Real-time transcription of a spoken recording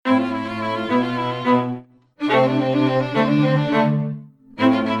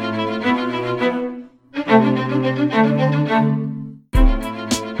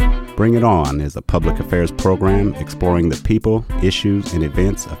Bring It On is a public affairs program exploring the people, issues, and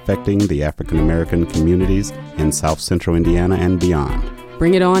events affecting the African American communities in South Central Indiana and beyond.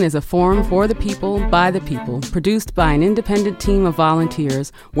 Bring It On is a forum for the people, by the people, produced by an independent team of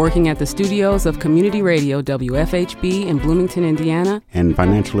volunteers working at the studios of Community Radio WFHB in Bloomington, Indiana, and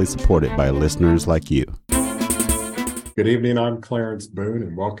financially supported by listeners like you. Good evening, I'm Clarence Boone,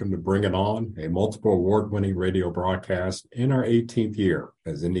 and welcome to Bring It On, a multiple award-winning radio broadcast in our 18th year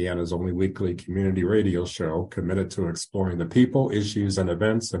as Indiana's only weekly community radio show committed to exploring the people, issues, and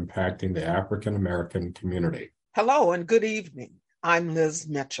events impacting the African American community. Hello and good evening. I'm Liz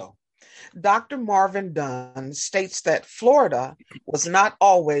Mitchell. Dr. Marvin Dunn states that Florida was not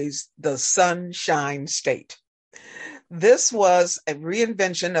always the sunshine state. This was a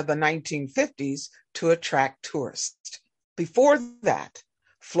reinvention of the 1950s to attract tourists. Before that,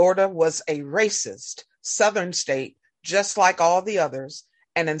 Florida was a racist southern state, just like all the others,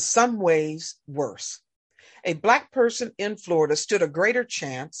 and in some ways worse. A Black person in Florida stood a greater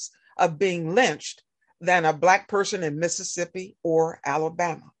chance of being lynched than a Black person in Mississippi or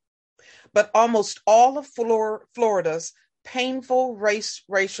Alabama. But almost all of Florida's painful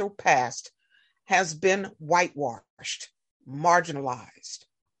racial past has been whitewashed, marginalized,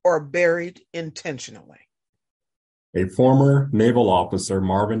 or buried intentionally. A former naval officer,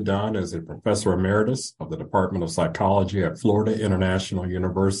 Marvin Dunn, is a professor emeritus of the Department of Psychology at Florida International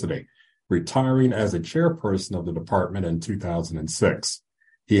University, retiring as a chairperson of the department in 2006.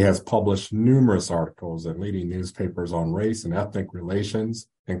 He has published numerous articles in leading newspapers on race and ethnic relations,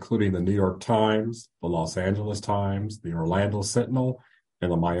 including the New York Times, the Los Angeles Times, the Orlando Sentinel, and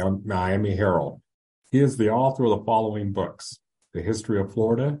the Miami Herald. He is the author of the following books: The History of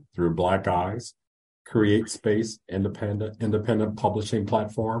Florida Through Black Eyes, Create Space, independent publishing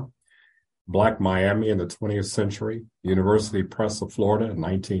platform, Black Miami in the 20th Century, University Press of Florida in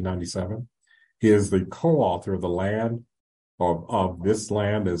 1997. He is the co-author of The Land of This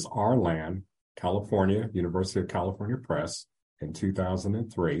Land is Our Land, California, University of California Press in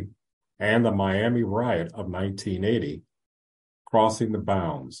 2003, and The Miami Riot of 1980, Crossing the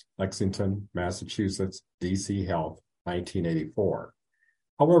Bounds, Lexington, Massachusetts, DC Health, 1984.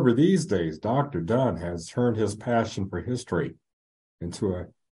 However, these days, Dr. Dunn has turned his passion for history into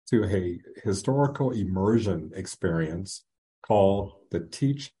a historical immersion experience called the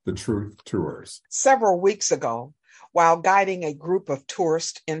Teach the Truth Tours. Several weeks ago, while guiding a group of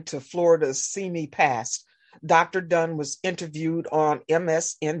tourists into Florida's seamy past, Dr. Dunn was interviewed on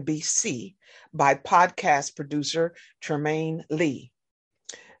MSNBC by podcast producer Tremaine Lee.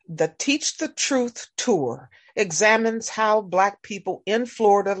 The Teach the Truth Tour examines how Black people in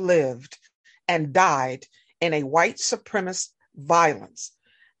Florida lived and died in a white supremacist violence.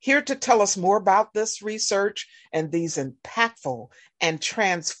 Here to tell us more about this research and these impactful and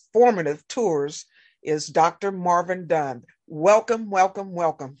transformative tours is Dr. Marvin Dunn. Welcome, welcome,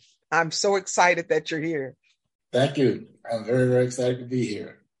 welcome. I'm so excited that you're here. Thank you. I'm very, very excited to be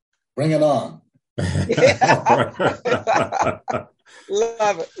here. Bring it on.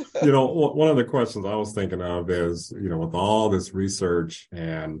 Love it. You know, one of the questions I was thinking of is, you know, with all this research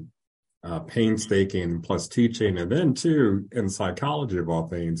and painstaking plus teaching, and then too in psychology of all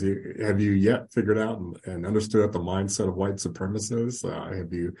things, have you yet figured out and understood the mindset of white supremacists?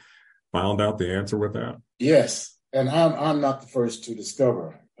 Have you found out the answer with that? Yes, and I'm not the first to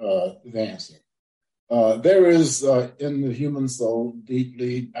discover the answer. There is in the human soul,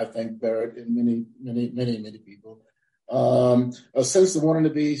 deeply, I think, buried in many people, a sense of wanting to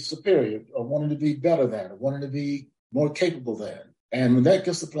be superior, or wanting to be better than, or wanting to be more capable than. And when that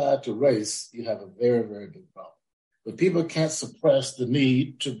gets applied to race, you have a very, very big problem. But people can't suppress the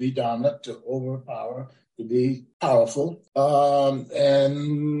need to be dominant, to overpower, to be powerful.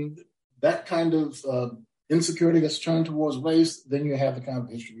 And that kind of insecurity that's turned towards race, then you have the kind of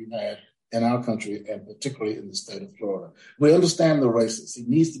history we've had in our country, and particularly in the state of Florida. We understand the racist. He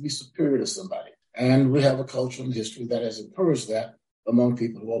needs to be superior to somebody. And we have a culture and history that has encouraged that among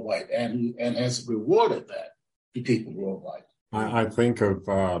people who are white, and has rewarded that to people who are white. I think of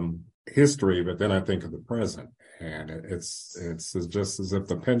history, but then I think of the present. And it's just as if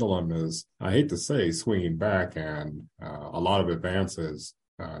the pendulum is, I hate to say, swinging back, and a lot of advances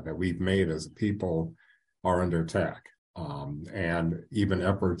that we've made as a people are under attack. And even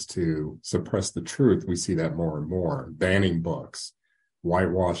efforts to suppress the truth, we see that more and more. Banning books,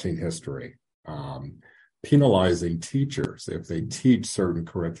 whitewashing history, penalizing teachers if they teach certain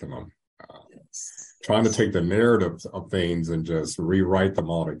curriculum, trying to take the narrative of things and just rewrite them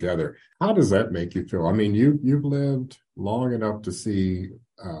all together. How does that make you feel? I mean, you've lived long enough to see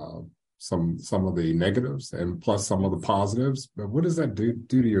some of the negatives and plus some of the positives. But what does that do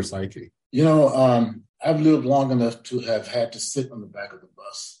to your psyche? I've lived long enough to have had to sit on the back of the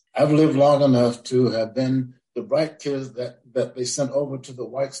bus. I've lived long enough to have been the bright kids that they sent over to the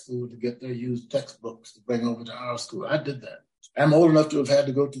white school to get their used textbooks to bring over to our school. I did that. I'm old enough to have had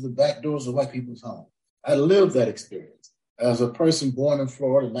to go to the back doors of white people's home. I lived that experience as a person born in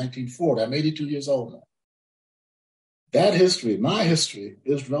Florida in 1940. I'm 82 years old now. That history, my history,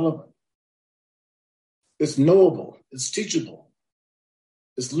 is relevant. It's knowable. It's teachable.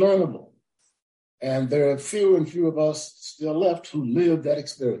 It's learnable. And there are fewer and fewer of us still left who live that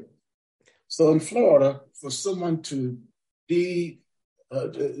experience. So in Florida, for someone to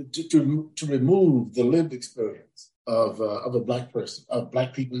remove the lived experience of a Black person, of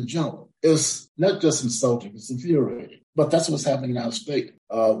Black people in general, is not just insulting, it's infuriating. But that's what's happening in our state.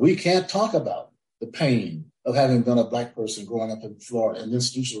 We can't talk about the pain of having been a Black person growing up in Florida and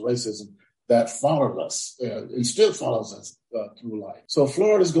institutional racism that followed us and still follows us through life. So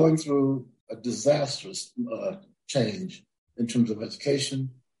Florida is going through a disastrous change in terms of education,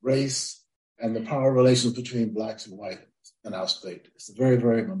 race, and the power relations between Blacks and whites in our state. It's a very,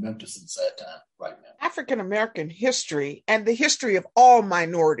 very momentous and sad time right now. African-American history and the history of all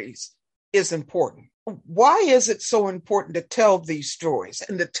minorities is important. Why is it so important to tell these stories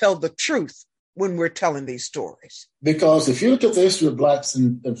and to tell the truth when we're telling these stories? Because if you look at the history of Blacks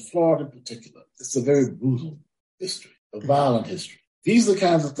in Florida in particular, it's a very brutal history, a violent history. These are the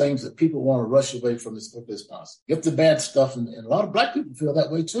kinds of things that people want to rush away from as quickly as possible. Get the bad stuff, and a lot of Black people feel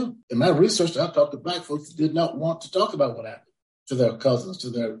that way too. In my research, I talked to Black folks who did not want to talk about what happened to their cousins, to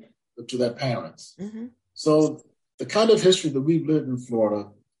their parents. Mm-hmm. So the kind of history that we've lived in Florida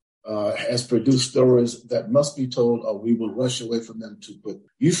has produced stories that must be told, or we will rush away from them too quickly.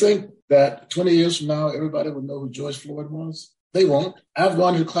 You think that 20 years from now, everybody will know who George Floyd was? They won't. I've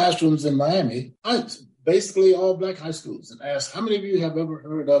gone to classrooms in Miami, basically all Black high schools, and asked, how many of you have ever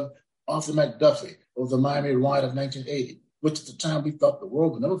heard of Arthur McDuffie or the Miami riot of 1980, which at the time we thought the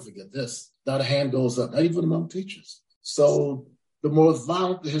world would never forget this. Not a hand goes up, not even among teachers. So the more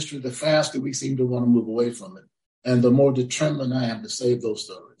violent the history, the faster we seem to want to move away from it, and the more determined I am to save those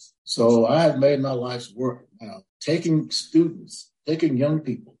stories. So I have made my life's work now, taking young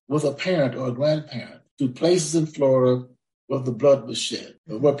people with a parent or a grandparent to places in Florida where the blood was shed,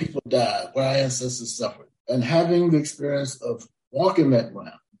 where people died, where our ancestors suffered, and having the experience of walking that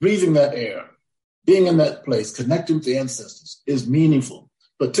ground, breathing that air, being in that place, connecting with the ancestors is meaningful,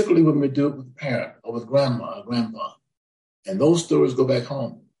 particularly when we do it with a parent or with grandma or grandpa. And those stories go back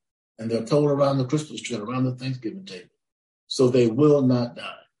home, and they're told around the Christmas tree, around the Thanksgiving table, so they will not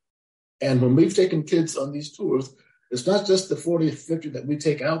die. And when we've taken kids on these tours, it's not just the 40 or 50 that we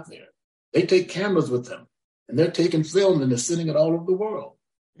take out there. They take cameras with them. And they're taking film and they're sending it all over the world.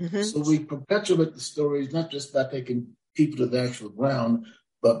 Mm-hmm. So we perpetuate the stories, not just by taking people to the actual ground,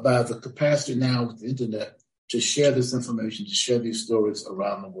 but by the capacity now with the internet to share this information, to share these stories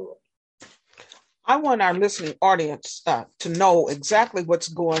around the world. I want our listening audience to know exactly what's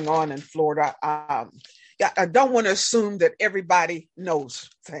going on in Florida. I don't want to assume that everybody knows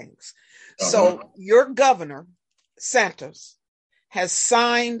things. Uh-huh. So your governor, Santos, has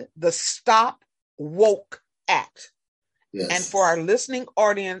signed the Stop Woke Act. Yes. And for our listening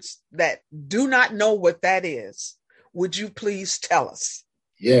audience that do not know what that is, would you please tell us?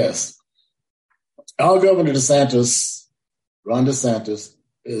 Yes. Our Governor Ron DeSantis,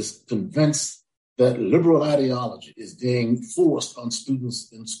 is convinced that liberal ideology is being forced on students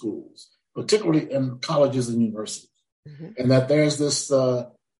in schools, particularly in colleges and universities. Mm-hmm. And that there's this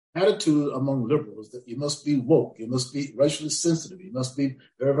attitude among liberals that you must be woke, you must be racially sensitive, you must be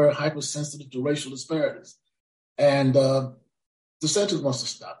very, very hypersensitive to racial disparities. And DeSantis wants to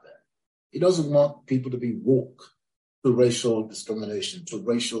stop that. He doesn't want people to be woke to racial discrimination, to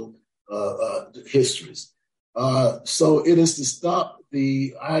racial histories. So it is to stop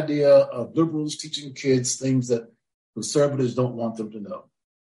the idea of liberals teaching kids things that conservatives don't want them to know.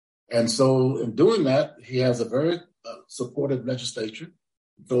 And so in doing that, he has a very supportive legislature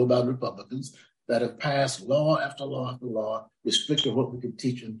controlled by Republicans that have passed law after law after law restricting what we can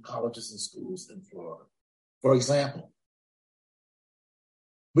teach in colleges and schools in Florida. For example,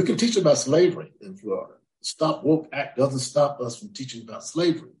 we can teach about slavery in Florida. The Stop Woke Act doesn't stop us from teaching about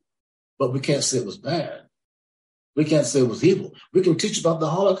slavery, but we can't say it was bad. We can't say it was evil. We can teach about the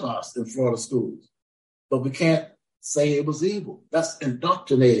Holocaust in Florida schools, but we can't say it was evil. That's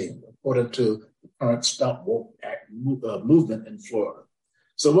indoctrinating, according to the current Stop Woke Act movement in Florida.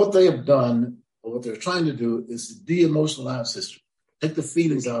 So what they have done, or what they're trying to do, is to de-emotionalize history, take the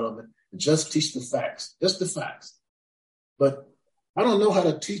feelings out of it, and just teach the facts, just the facts. But I don't know how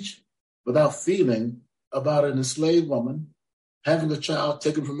to teach without feeling about an enslaved woman having a child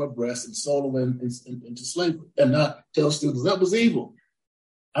taken from her breast and sold away into slavery, and not tell students that was evil.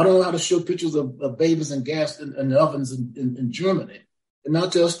 I don't know how to show pictures of babies and gas in the ovens in Germany and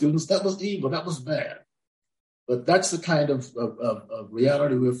not tell students that was evil, that was bad. But that's the kind of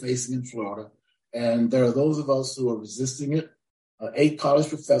reality we're facing in Florida. And there are those of us who are resisting it. 8 college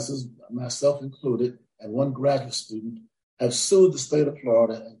professors, myself included, and 1 graduate student have sued the state of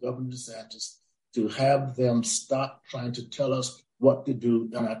Florida and Governor DeSantis to have them stop trying to tell us what to do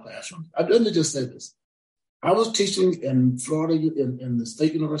in our classrooms. Let me just say this. I was teaching in Florida, in the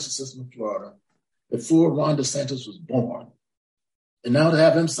State University system of Florida, before Ron DeSantis was born. And now to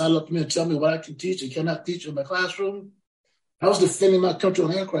have him sign up to me and tell me what I can teach and cannot teach in my classroom. I was defending my country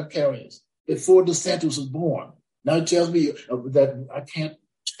on aircraft carriers before DeSantis was born. Now he tells me that I can't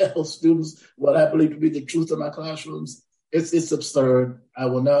tell students what I believe to be the truth in my classrooms. It's absurd. I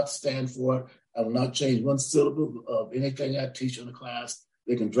will not stand for it. I will not change one syllable of anything I teach in the class.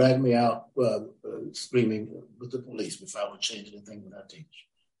 They can drag me out screaming with the police if I would change anything that I teach.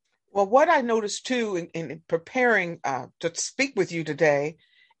 Well, what I noticed too in preparing to speak with you today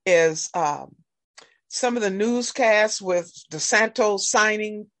is some of the newscasts with DeSantis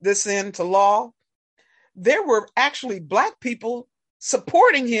signing this into law. There were actually Black people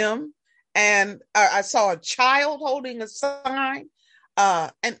supporting him, and I saw a child holding a sign,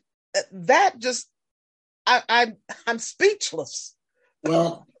 and that just I'm speechless.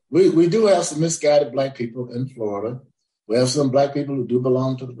 Well, we do have some misguided Black people in Florida. We have some Black people who do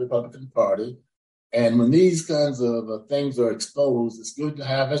belong to the Republican Party. And when these kinds of things are exposed, it's good to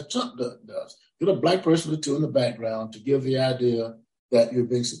have, as Trump does, get a Black person or 2 in the background to give the idea that you're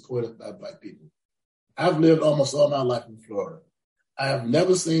being supported by Black people. I've lived almost all my life in Florida. I have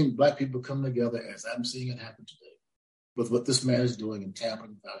never seen Black people come together as I'm seeing it happen today with what this man is doing in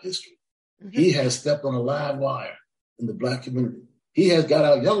tampering with our history. Mm-hmm. He has stepped on a live wire in the Black community. He has got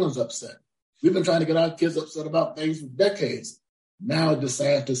our young ones upset. We've been trying to get our kids upset about things for decades. Now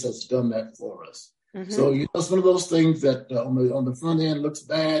DeSantis has done that for us. Mm-hmm. So it's one of those things that on the front end looks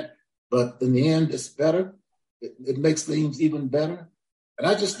bad, but in the end it's better. It makes things even better.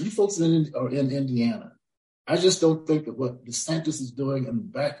 And you folks are in Indiana. I just don't think that what DeSantis is doing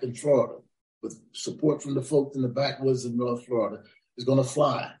back in Florida, with support from the folks in the backwoods in North Florida, is going to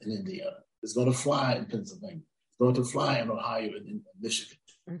fly in Indiana. It's going to fly in Pennsylvania. It's going to fly in Ohio and in Michigan.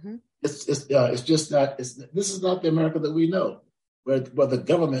 Mm-hmm. It's just not. This is not the America that we know, where the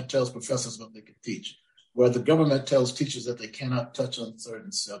government tells professors what they can teach, where the government tells teachers that they cannot touch on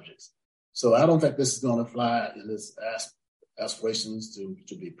certain subjects. So I don't think this is going to fly in his aspirations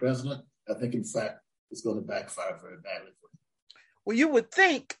to be president. I think, in fact, it's going to backfire very badly for him. Well, you would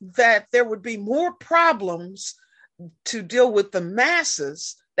think that there would be more problems to deal with the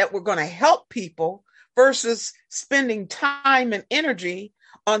masses that were going to help people versus spending time and energy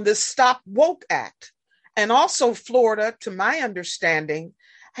on this Stop Woke Act. And also Florida, to my understanding,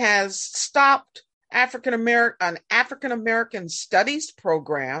 has stopped an African-American studies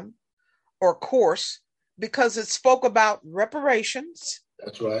program or course because it spoke about reparations.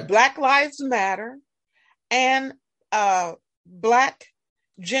 That's right. Black Lives Matter and Black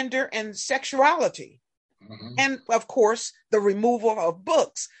gender and sexuality. Mm-hmm. And of course, the removal of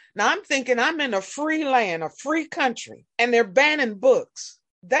books. Now I'm thinking I'm in a free land, a free country, and they're banning books.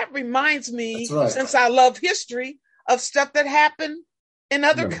 That reminds me, since I love history, of stuff that happened in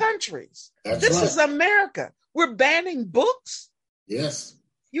other countries. This is America. We're banning books? Yes.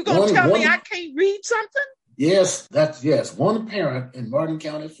 You gonna tell me I can't read something? Yes, yes. One parent in Martin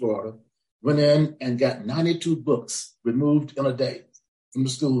County, Florida, went in and got 92 books removed in a day from the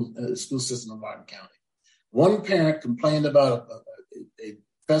school system of Martin County. One parent complained about a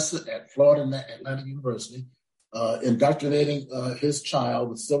professor at Florida Atlantic University indoctrinating his child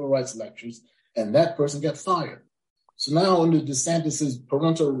with civil rights lectures, and that person got fired. So now under DeSantis'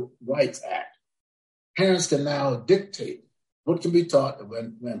 Parental Rights Act, parents can now dictate what can be taught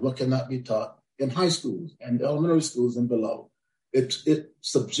and what cannot be taught in high schools and elementary schools and below. It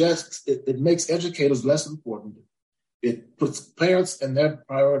makes educators less important. It puts parents and their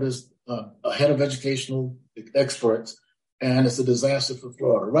priorities ahead of educational experts, and it's a disaster for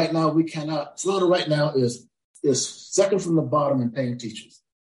Florida. Right now, Florida right now is second from the bottom in paying teachers.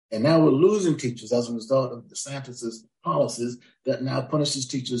 And now we're losing teachers as a result of DeSantis' policies that now punishes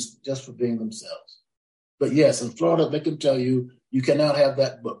teachers just for being themselves. But yes, in Florida, they can tell you cannot have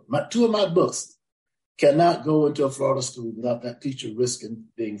that book. Two of my books cannot go into a Florida school without that teacher risking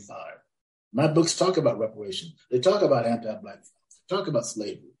being fired. My books talk about reparations. They talk about anti-Black violence. They talk about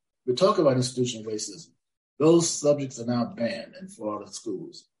slavery. We talk about institutional racism. Those subjects are now banned in Florida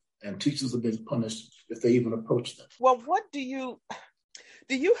schools. and teachers are being punished if they even approach them. Well, what do you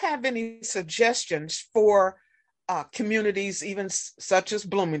have any suggestions for communities, even such as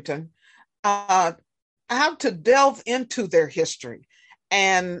Bloomington, how to delve into their history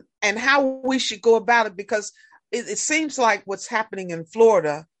and how we should go about it? Because it seems like what's happening in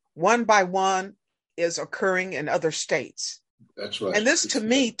Florida, one by one, is occurring in other states. That's right. And this, to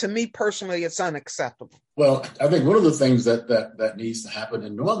me personally, it's unacceptable. Well, I think one of the things that needs to happen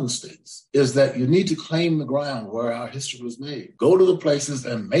in northern states is that you need to claim the ground where our history was made. Go to the places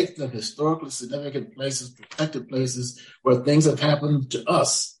and make them historically significant places, protected places where things have happened to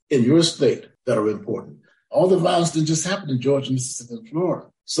us in your state that are important. All the violence didn't just happen in Georgia, Mississippi, and Florida.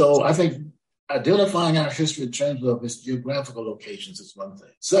 So I think identifying our history in terms of its geographical locations is one thing.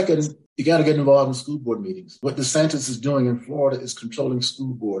 Second, you got to get involved in school board meetings. What DeSantis is doing in Florida is controlling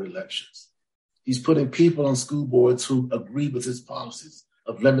school board elections. He's putting people on school boards who agree with his policies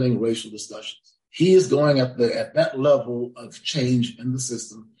of limiting racial discussions. He is going at that level of change in the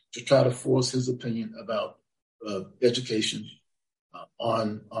system to try to force his opinion about education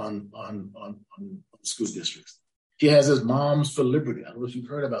on school districts. He has his Moms for Liberty. I don't know if you've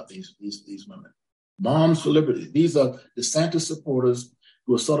heard about these women. Moms for Liberty. These are DeSantis supporters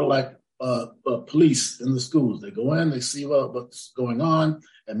who are sort of like police in the schools. They go in, they see what's going on,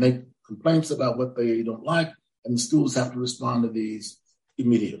 and make complaints about what they don't like, and the schools have to respond to these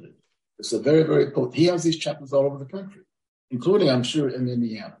immediately. It's a very, very potent. He has these chapters all over the country, including, I'm sure, in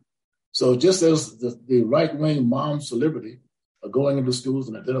Indiana. So just as the right-wing Moms for Liberty are going into schools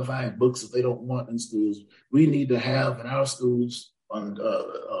and identifying books that they don't want in schools, we need to have in our schools that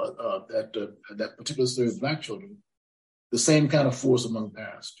particularly serves Black children, the same kind of force among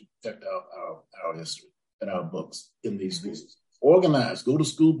parents to protect our history and our books in these schools. Organize, go to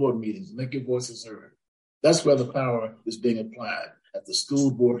school board meetings, make your voices heard. That's where the power is being applied, at the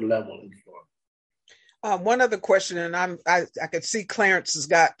school board level in Florida. One other question, and I could see Clarence has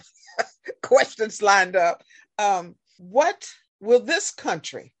got questions lined up. What will this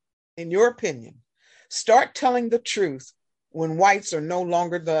country, in your opinion, start telling the truth when whites are no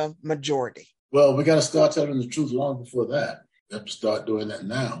longer the majority? Well, we got to start telling the truth long before that. We have to start doing that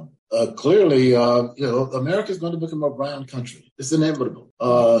now. Clearly, America is going to become a brown country. It's inevitable.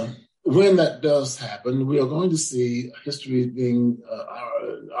 When that does happen, we are going to see history being,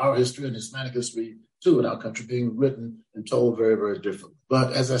 our history and Hispanic history too in our country being written and told very, very differently.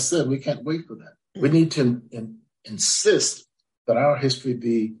 But as I said, we can't wait for that. We need to insist that our history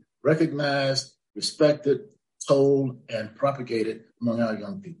be recognized, respected, told, and propagated among our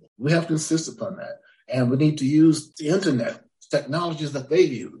young people. We have to insist upon that. And we need to use the internet, technologies that they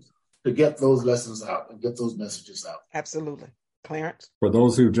use, to get those lessons out and get those messages out. Absolutely. Clarence? For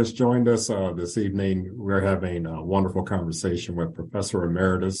those who just joined us this evening, we're having a wonderful conversation with Professor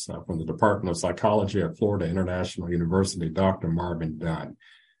Emeritus from the Department of Psychology at Florida International University, Dr. Marvin Dunn.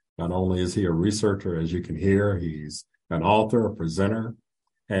 Not only is he a researcher, as you can hear, he's an author, a presenter,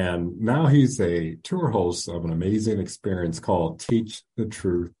 and now he's a tour host of an amazing experience called Teach the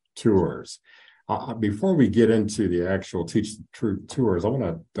Truth Tours. Before we get into the actual Teach the Truth Tours, I want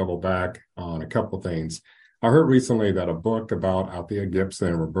to double back on a couple things. I heard recently that a book about Althea Gibson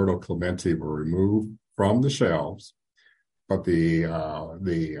and Roberto Clemente were removed from the shelves, but the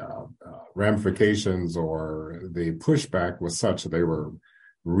ramifications or the pushback was such that they were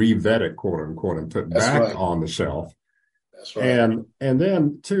re-vetted, quote unquote, and put back on the shelf. That's right. And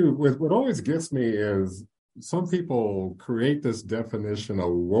then too, what always gets me is some people create this definition of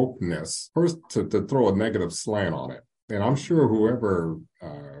wokeness first to throw a negative slant on it. And I'm sure whoever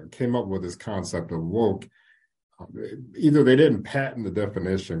came up with this concept of woke, either they didn't patent the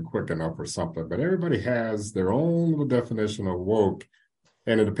definition quick enough or something, but everybody has their own little definition of woke.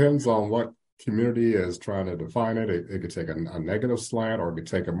 And it depends on what community is trying to define it. It could take a negative slant, or it could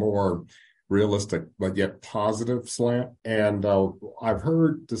take a more realistic but yet positive slant. And I've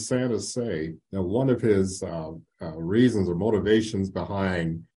heard DeSantis say that one of his reasons or motivations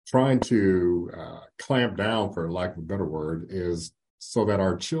behind trying to clamp down, for lack of a better word, is so that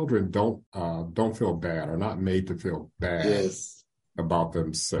our children don't feel bad, or not made to feel bad about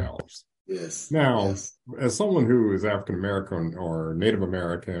themselves. Yes. Now, as someone who is African American or Native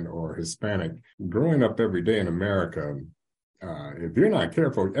American or Hispanic, growing up every day in America, if you're not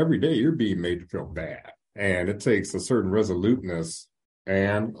careful, every day you're being made to feel bad. And it takes a certain resoluteness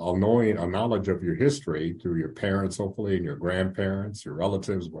and a knowledge of your history through your parents, hopefully, and your grandparents, your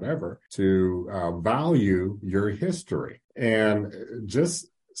relatives, whatever, to value your history. And just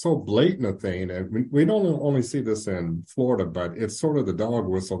so blatant a thing, and we don't only see this in Florida, but it's sort of the dog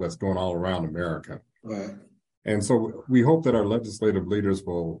whistle that's going all around America. Right. And so we hope that our legislative leaders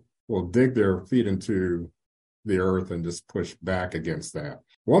will will dig their feet into the earth and just push back against that.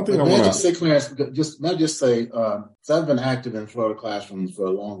 One thing may I just say, Clarence, so I've been active in Florida classrooms for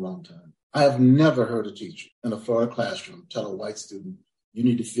a long, long time. I have never heard a teacher in a Florida classroom tell a white student, you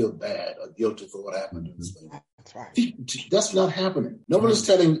need to feel bad or guilty for what happened in slavery. That's right. That's not happening. No one is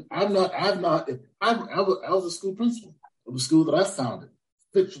telling, I was a school principal of a school that I founded.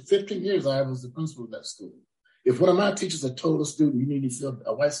 For 15 years, I was the principal of that school. If one of my teachers had told a white student,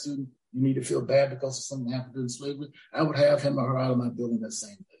 you need to feel bad because of something happened during slavery, I would have him or her out of my building that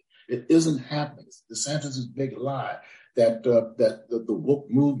same day. It isn't happening. DeSantis' big lie that the woke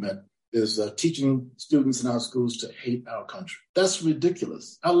movement is teaching students in our schools to hate our country. That's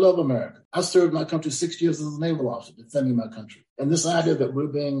ridiculous. I love America. I served my country 6 years as a naval officer defending my country. And this idea that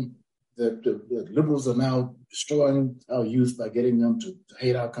the liberals are now destroying our youth by getting them to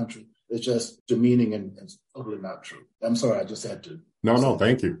hate our country is just demeaning and totally not true. I'm sorry, I just had to. No,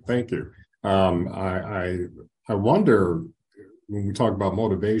 thank you. I wonder, when we talk about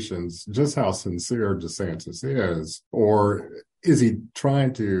motivations, just how sincere DeSantis is, or is he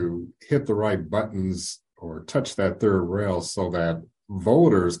trying to hit the right buttons or touch that third rail so that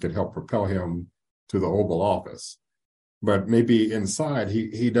voters can help propel him to the Oval Office? But maybe inside,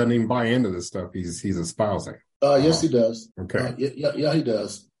 he doesn't even buy into this stuff he's espousing. Yes, he does. Okay. Yeah, he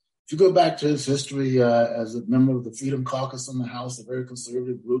does. If you go back to his history as a member of the Freedom Caucus in the House, a very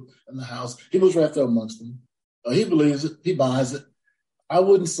conservative group in the House, he was right there amongst them. He believes it. He buys it. I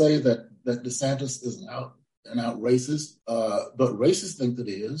wouldn't say that DeSantis is an out racist, but racists think that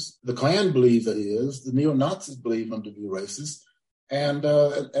he is. The Klan believes that he is. The neo-Nazis believe him to be racist. And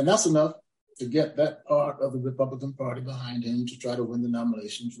that's enough to get that part of the Republican Party behind him to try to win the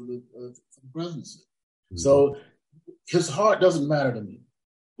nomination for the presidency. Mm-hmm. So his heart doesn't matter to me.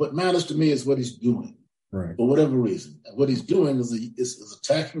 What matters to me is what he's doing, right, for whatever reason. And what he's doing is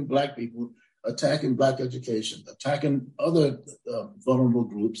attacking Black people, attacking Black education, attacking other vulnerable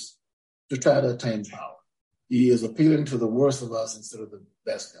groups to try to attain power. He is appealing to the worst of us instead of the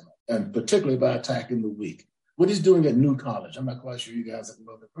best in us, and particularly by attacking the weak. What he's doing at New College, I'm not quite sure you guys have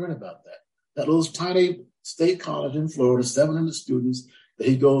heard about that. That little tiny state college in Florida, 700 students, that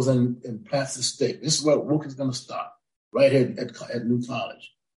he goes and plants the stake. This is where woke is going to stop, right here at New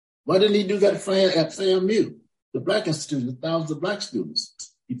College. Why didn't he do that at FAMU, the Black institution, with thousands of Black students?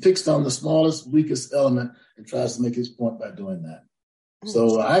 He picks on the smallest, weakest element and tries to make his point by doing that.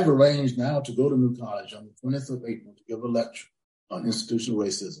 So I've arranged now to go to New College on the 20th of April to give a lecture on institutional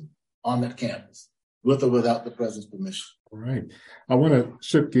racism on that campus, with or without the president's permission. All right. I want to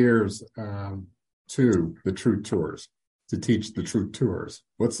shift gears to the Truth Tours, to teach the Truth Tours.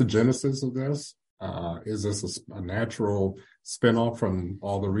 What's the genesis of this? Is this a natural spinoff from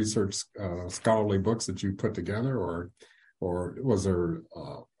all the research scholarly books that you put together, or was there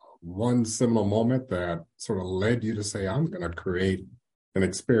one seminal moment that sort of led you to say, I'm going to create an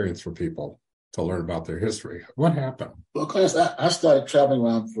experience for people to learn about their history? What happened? Well, Clarence, I started traveling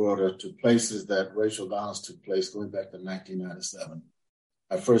around Florida to places that racial violence took place going back to 1997.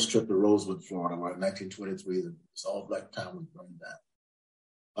 My first trip to Rosewood, Florida, where in 1923, this all-Black town was burned down.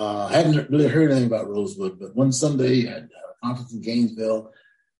 I hadn't really heard anything about Rosewood, but one Sunday I had a conference in Gainesville,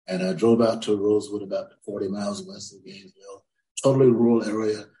 and I drove out to Rosewood, about 40 miles west of Gainesville, totally rural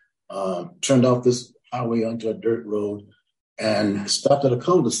area, turned off this highway onto a dirt road, and stopped at a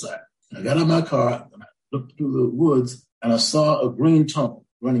cul-de-sac. I got out of my car, and I looked through the woods, and I saw a green tunnel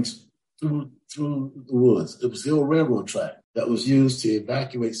running through the woods. It was the old railroad track that was used to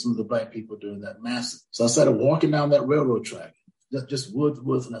evacuate some of the Black people during that massacre. So I started walking down that railroad track, just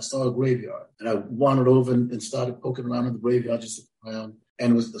woods, and I saw a graveyard. And I wandered over and started poking around in the graveyard, just around.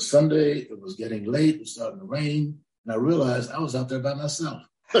 And it was a Sunday, it was getting late, it was starting to rain, and I realized I was out there by myself.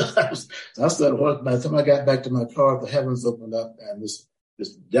 So I started walking. By the time I got back to my car, the heavens opened up, and this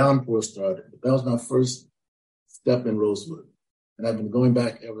downpour started. That was my first step in Rosewood. And I've been going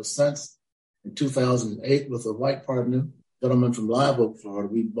back ever since. In 2008, with a white partner, gentleman from Live Oak,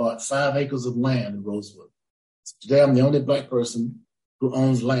 Florida, we bought 5 acres of land in Rosewood. Today, I'm the only Black person who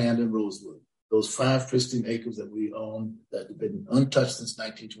owns land in Rosewood. Those 5 pristine acres that we own that have been untouched since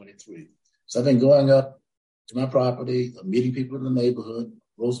 1923. So I've been going up to my property, meeting people in the neighborhood.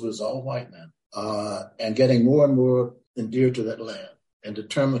 Rosewood is all white now, and getting more and more endeared to that land and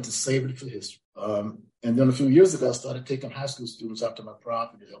determined to save it for history. And then a few years ago, I started taking high school students out to my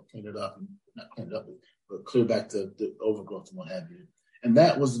property to help clean it up, not clean it up, but clear back the overgrowth and what have you. And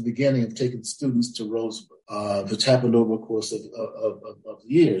that was the beginning of taking students to Rosewood, which happened over a course of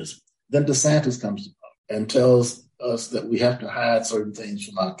years. Then DeSantis comes to power and tells us that we have to hide certain things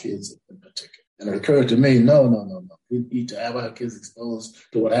from our kids in particular. And it occurred to me, no. We need to have our kids exposed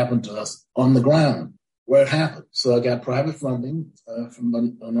to what happened to us on the ground, where it happened. So I got private funding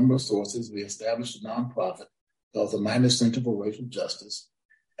from a number of sources. We established a nonprofit called the Miami Center for Racial Justice.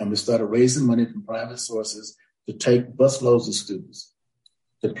 And we started raising money from private sources to take busloads of students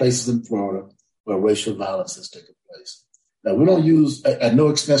to places in Florida where racial violence has taken place. Now, we don't use, at no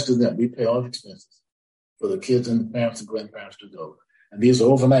expense to them, we pay all the expenses for the kids and the parents and grandparents to go. And these are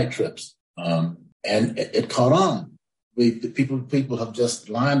overnight trips. And it caught on. People have just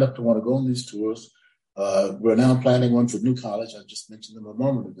lined up to want to go on these tours. We're now planning one for New College. I just mentioned them a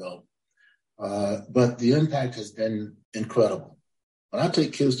moment ago. But the impact has been incredible. When I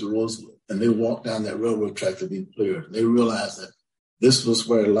take kids to Rosewood and they walk down that railroad track to be cleared, they realize that this was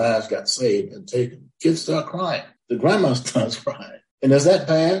where lives got saved and taken. Kids start crying. The grandma starts crying. And is that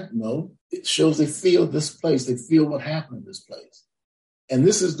bad? No. It shows they feel this place. They feel what happened in this place. And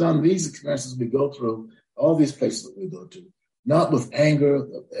this is done, these experiences we go through, all these places that we go to, not with anger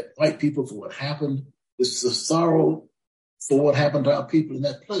at white people for what happened. It's the sorrow for what happened to our people in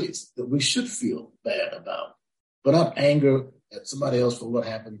that place that we should feel bad about, but not anger at somebody else for what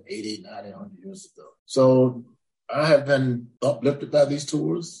happened 80, 90, 100 years ago. So I have been uplifted by these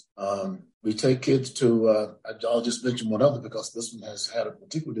tours. We take kids to, I'll just mention one other because this one has had a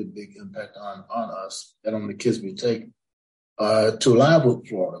particularly big impact on us and on the kids we take, to Live Oak,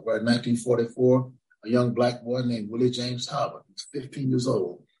 Florida, where in 1944, a young black boy named Willie James Howard, who's 15 years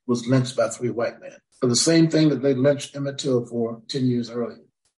old, was lynched by 3 white men for the same thing that they lynched Emmett Till for 10 years earlier.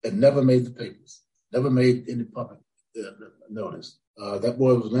 It never made the papers, never made any public notice. That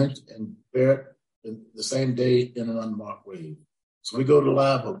boy was lynched and buried the same day in an unmarked grave. So we go to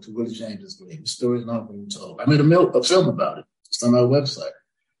Live Oak to Willie James's grave. The story is not being told. I made a film about it. It's on our website.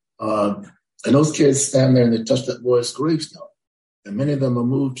 And those kids stand there and they touch that boy's gravestone. And many of them are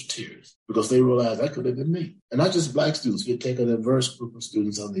moved to tears because they realize that could have been me. And not just black students. We take a diverse group of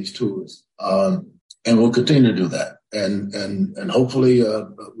students on these tours. And we'll continue to do that. And hopefully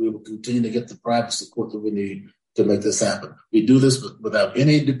we will continue to get the private support that we need to make this happen. We do this without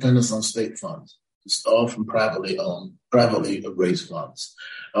any dependence on state funds. It's all from privately raised funds.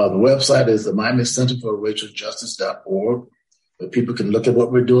 The website is the Miami Center for Racial Justice.org. People can look at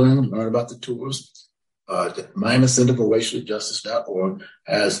what we're doing, learn about the tours. The Miami Center for Racial Justice.org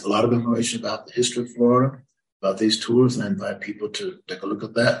has a lot of information about the history of Florida, about these tours, and I invite people to take a look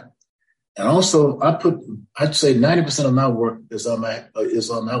at that. And also, I'd say 90% of my work is on my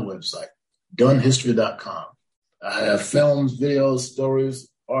website, dunnhistory.com. I have films, videos, stories,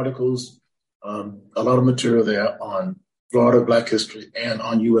 articles, a lot of material there on Florida Black history and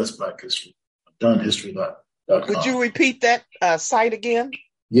on U.S. Black history, dunnhistory.com. Could you repeat that site again?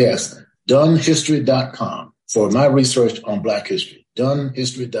 Yes, dunnhistory.com for my research on Black history,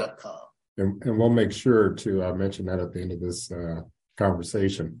 dunnhistory.com. And we'll make sure to mention that at the end of this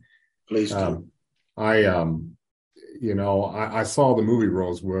conversation. Please do. I saw the movie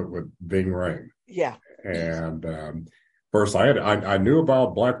Rosewood with Bing Rhames. Yeah. And first, I knew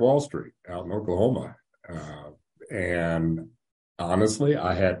about Black Wall Street out in Oklahoma, and honestly,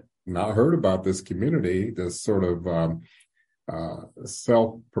 I had not heard about this community, this sort of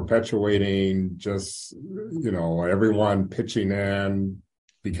self-perpetuating, just everyone pitching in,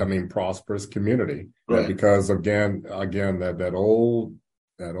 becoming prosperous community. Right. Because again, that old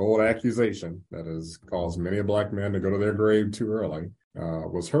accusation that has caused many a black man to go to their grave too early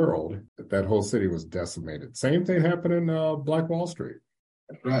was hurled. That whole city was decimated. Same thing happened in Black Wall Street.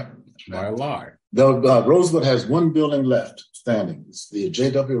 Right. By a lie. Rosewood has one building left standing. It's the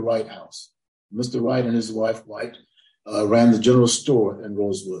J.W. Wright House. Mr. Wright and his wife, White, ran the general store in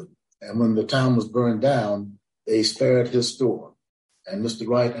Rosewood. And when the town was burned down, they spared his store. And Mr.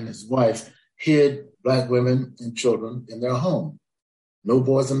 Wright and his wife hid black women and children in their home. No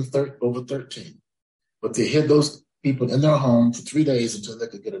boys over 13. But they hid those people in their home for 3 days until they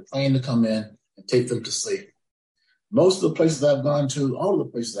could get a plane to come in and take them to safety. Most of the places I've gone to, all of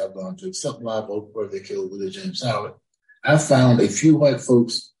the places I've gone to, except Live Oak, where they killed Willie James Howard, I found a few white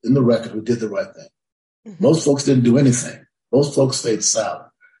folks in the record who did the right thing. Mm-hmm. Most folks didn't do anything. Most folks stayed silent.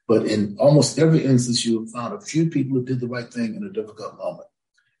 But in almost every instance, you found a few people who did the right thing in a difficult moment.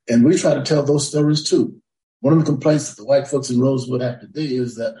 And we try to tell those stories too. One of the complaints that the white folks in Rosewood have today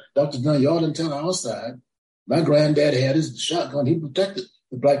is that, Dr. Dunn, y'all didn't tell our side. My granddad had his shotgun. He protected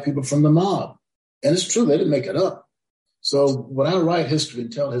the black people from the mob. And it's true, they didn't make it up. So when I write history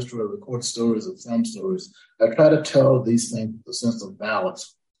and tell history or record stories or film stories, I try to tell these things with a sense of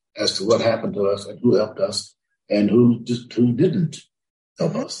balance as to what happened to us and who helped us and who didn't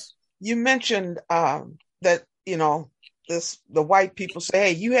help us. You mentioned that, the white people say,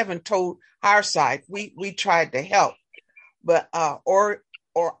 hey, you haven't told our side. We tried to help. But or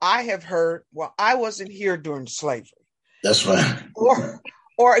I have heard, well, I wasn't here during slavery. That's right. Or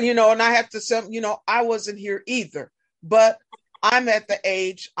and I have to say, I wasn't here either. But I'm at the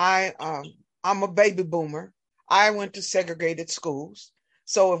age, I'm a baby boomer. I went to segregated schools.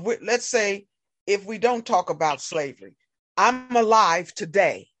 So let's say if we don't talk about slavery, I'm alive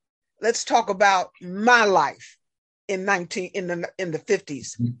today. Let's talk about my life in the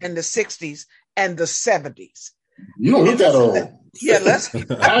 50s and the 60s and the 70s. You don't look that old. Yeah,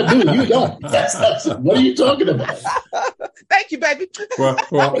 I do. You don't. What are you talking about? Thank you, baby.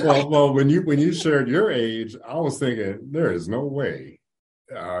 Well. When you shared your age, I was thinking there is no way.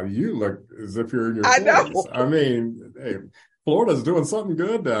 You look as if you're in your 40s. Know. I mean, hey, Florida's doing something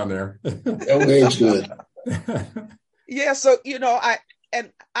good down there. That age good. Yeah, so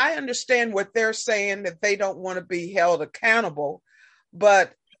I understand what they're saying, that they don't want to be held accountable,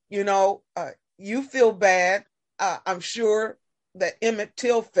 but you feel bad. I'm sure that Emmett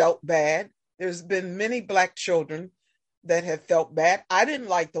Till felt bad. There's been many Black children that have felt bad. I didn't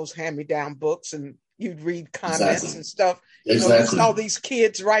like those hand-me-down books, and you'd read comments and stuff. You saw these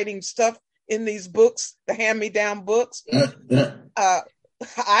kids writing stuff in these books, the hand-me-down books. Yeah.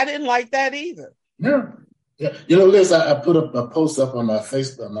 I didn't like that either. Yeah. Liz, I put a post up on my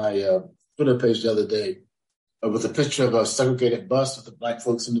Facebook, on my Twitter page the other day with a picture of a segregated bus with the Black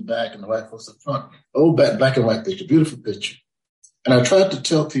folks in the back and the white folks up front. Old black and white picture, beautiful picture. And I tried to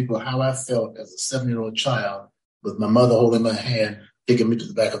tell people how I felt as a 7-year-old child with my mother holding my hand, taking me to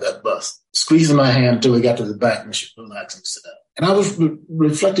the back of that bus, squeezing my hand until we got to the back and she relaxed and sit down. And I was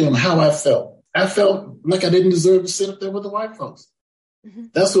reflecting on how I felt. I felt like I didn't deserve to sit up there with the white folks. Mm-hmm.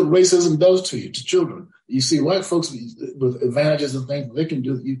 That's what racism does to you, to children. You see white folks with advantages and things they can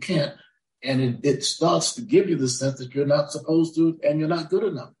do that you can't. And it starts to give you the sense that you're not supposed to and you're not good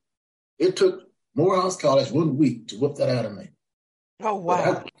enough. It took Morehouse College 1 week to whip that out of me. Oh,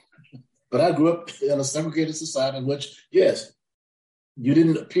 wow. But I grew up in a segregated society in which, yes, you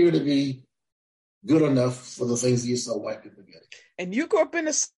didn't appear to be good enough for the things that you saw white people getting. And you grew up in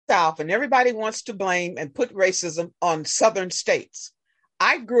the South, and everybody wants to blame and put racism on Southern states.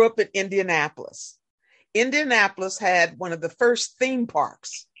 I grew up in Indianapolis. Indianapolis had one of the first theme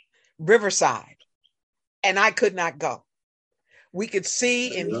parks, Riverside, and I could not go. We could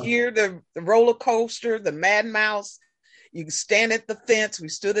see and hear the roller coaster, the Mad Mouse. You could stand at the fence. We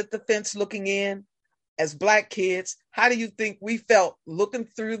stood at the fence looking in as Black kids. How do you think we felt looking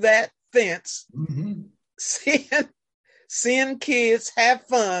through that fence, mm-hmm. seeing kids have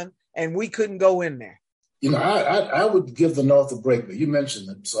fun, and we couldn't go in there? I would give the North a break, but you mentioned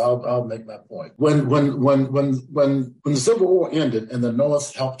it, so I'll make my point. When the Civil War ended and the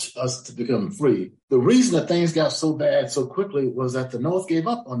North helped us to become free, the reason that things got so bad so quickly was that the North gave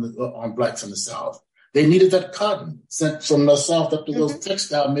up on Blacks in the South. They needed that cotton sent from the South up to those mm-hmm.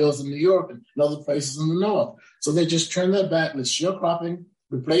 textile mills in New York and other places in the North. So they just turned their back. Let's sharecropping,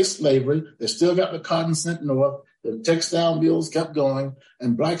 replace slavery. They still got the cotton sent north. The textile mills kept going,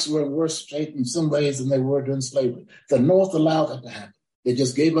 and Blacks were in worse shape in some ways than they were during slavery. The North allowed that to happen. They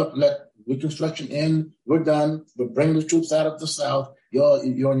just gave up, let Reconstruction end. We're done. We're bringing the troops out of the South.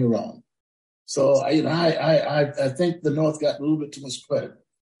 You're on your own. So I think the North got a little bit too much credit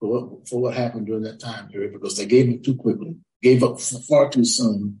for what happened during that time period because they gave up too quickly, gave up far too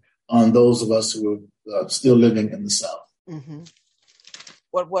soon on those of us who were still living in the South. Mm-hmm.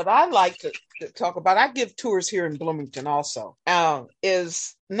 What I like to talk about, I give tours here in Bloomington also,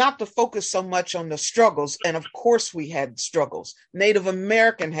 is not to focus so much on the struggles. And of course we had struggles. Native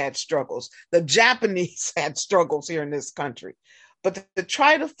American had struggles. The Japanese had struggles here in this country. But to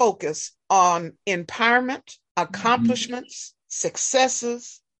try to focus on empowerment, accomplishments,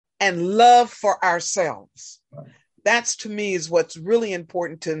 successes, and love for ourselves. That's, to me, is what's really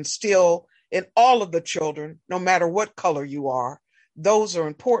important to instill in all of the children, no matter what color you are. Those are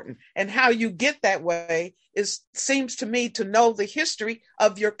important. And how you get that way seems to me to know the history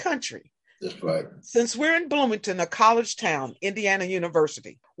of your country. That's right. Since we're in Bloomington, a college town, Indiana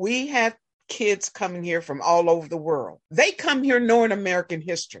University, we have kids coming here from all over the world. They come here knowing American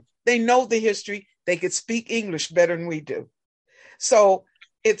history. They know the history. They could speak English better than we do. So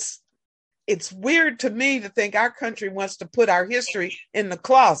it's weird to me to think our country wants to put our history in the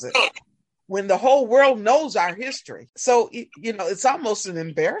closet when the whole world knows our history. So, it's almost an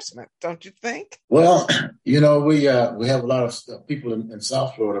embarrassment, don't you think? Well, we have a lot of people in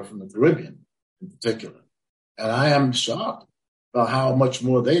South Florida from the Caribbean in particular. And I am shocked about how much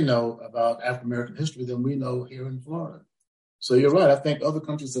more they know about African-American history than we know here in Florida. So you're right. I think other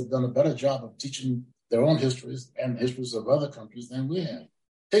countries have done a better job of teaching their own histories and histories of other countries than we have.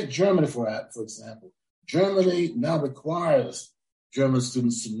 Take Germany, for example. Germany now requires German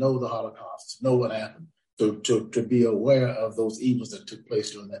students to know the Holocaust, to know what happened, to be aware of those evils that took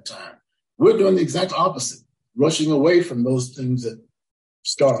place during that time. We're doing the exact opposite, rushing away from those things that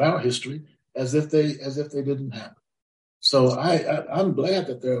start our history as if they didn't happen. So I'm glad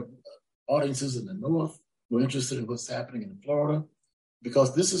that there are audiences in the North who are interested in what's happening in Florida,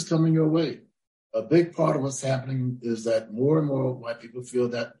 because this is coming your way. A big part of what's happening is that more and more white people feel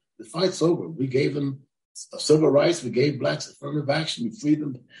that the fight's over. We gave them civil rights. We gave blacks affirmative action. We freed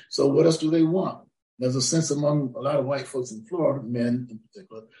them. So what else do they want? There's a sense among a lot of white folks in Florida, men in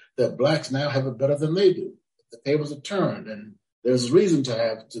particular, that blacks now have it better than they do. The tables are turned, and there's reason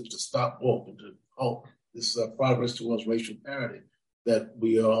to stop woke and to halt this progress towards racial parity that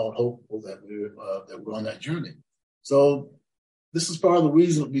we are all hopeful that we're on that journey. So this is part of the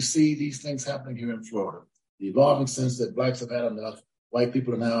reason that we see these things happening here in Florida. The evolving sense that blacks have had enough, white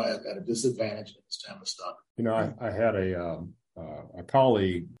people are now at a disadvantage, and it's time to stop. You know, I had a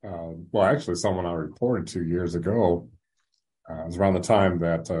colleague, actually someone I reported to years ago. It was around the time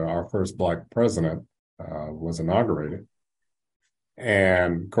that our first black president was inaugurated.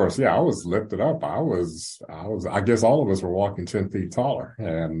 And of course, I was lifted up. I guess all of us were walking 10 feet taller.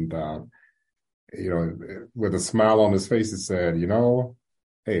 And, with a smile on his face, he said,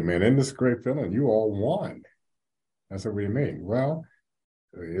 hey man, isn't this a great feeling? You all won. I said, what do you mean? Well,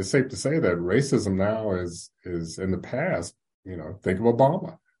 it's safe to say that racism now is in the past. Think of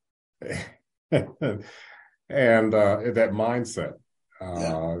Obama and that mindset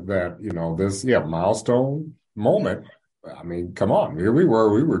that, this, milestone moment. I mean, come on, here we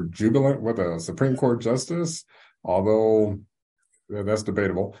were jubilant with a Supreme Court justice, although that's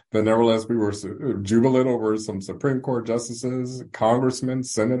debatable. But nevertheless, we were jubilant over some Supreme Court justices, congressmen,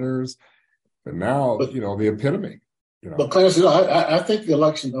 senators, and now, the epitome. But Clarence, I think the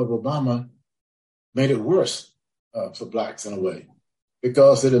election of Obama made it worse for blacks in a way,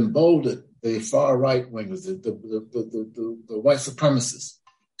 because it emboldened the far right wingers, the white supremacists,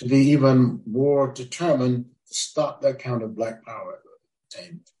 to be even more determined to stop that kind of black power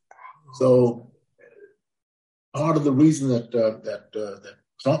attainment. So part of the reason that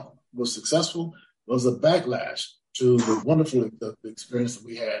Trump was successful was a backlash to the wonderful experience that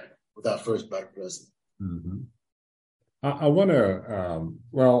we had with our first black president. Mm-hmm. I want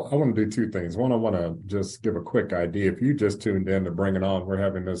to do two things. One, I want to just give a quick idea. If you just tuned in to Bring It On, we're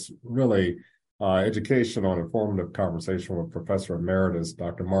having this really educational and informative conversation with Professor Emeritus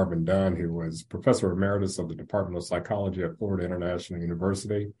Dr. Marvin Dunn, who was Professor Emeritus of the Department of Psychology at Florida International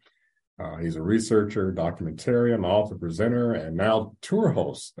University. He's a researcher, documentarian, author, presenter, and now tour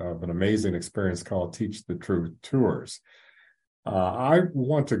host of an amazing experience called Teach the Truth Tours. I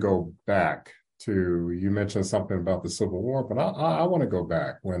want to go back to, you mentioned something about the Civil War, but I want to go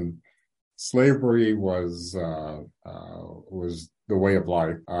back when slavery was the way of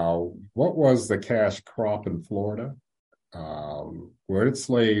life. What was the cash crop in Florida? How did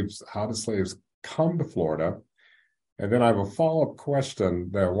slaves come to Florida? And then I have a follow-up question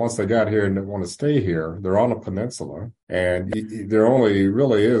that once they got here and they want to stay here, they're on a peninsula, and there only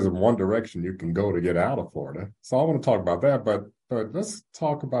really is one direction you can go to get out of Florida. So I want to talk about that, but let's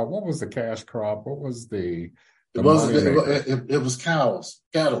talk about what was the cash crop? What was it was cows,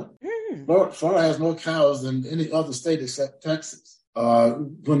 cattle. Florida has more cows than any other state except Texas.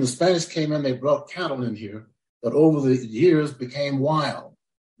 When the Spanish came in, they brought cattle in here that over the years became wild.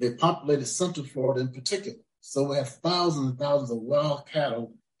 They populated Central Florida in particular. So we have thousands and thousands of wild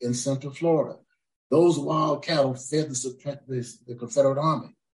cattle in Central Florida. Those wild cattle fed the Confederate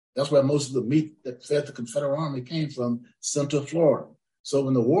Army. That's where most of the meat that fed the Confederate Army came from, Central Florida. So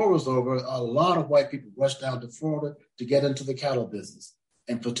when the war was over, a lot of white people rushed down to Florida to get into the cattle business,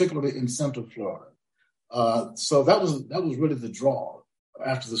 and particularly in Central Florida. So that was really the draw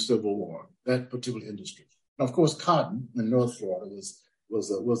after the Civil War, that particular industry. And of course, cotton in North Florida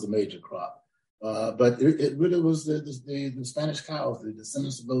was a major crop. But it really was the Spanish cows, the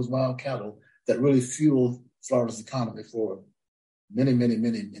descendants of those wild cattle, that really fueled Florida's economy for many, many,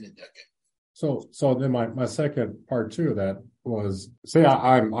 many, many decades. So then my second part too of that was, say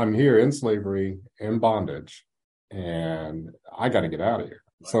I'm here in slavery, in bondage, and I got to get out of here.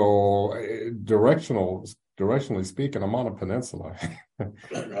 Right. So directionally speaking, I'm on a peninsula.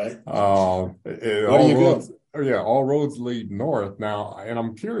 Right. All roads lead north now. And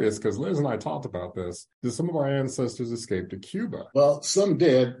I'm curious, because Liz and I talked about this. Did some of our ancestors escape to Cuba? Well, some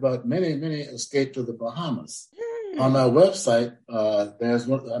did, but many, many escaped to the Bahamas. On our website,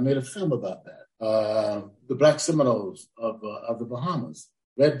 I made a film about that. The Black Seminoles of the Bahamas,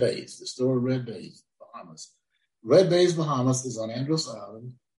 Red Bays, the story of Red Bays, Bahamas. Red Bay's Bahamas is on Andros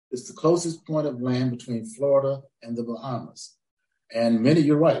Island. It's the closest point of land between Florida and the Bahamas. And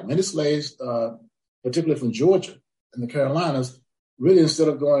you're right, many slaves, particularly from Georgia and the Carolinas, really instead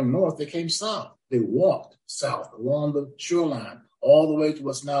of going north, they came south. They walked south along the shoreline all the way to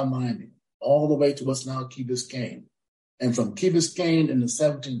what's now Miami, all the way to what's now Key Biscayne. And from Key Biscayne in the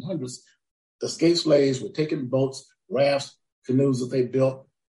 1700s, the escaped slaves were taking boats, rafts, canoes that they built,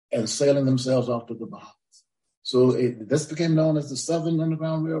 and sailing themselves off to the Bahamas. So this became known as the Southern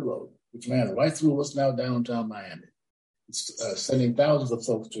Underground Railroad, which ran right through what's now downtown Miami. It's sending thousands of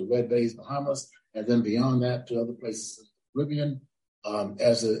folks to Red Bay's Bahamas, and then beyond that to other places in the Caribbean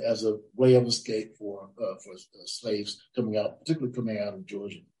as a way of escape for slaves particularly coming out of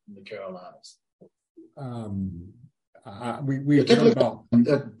Georgia and the Carolinas. We heard about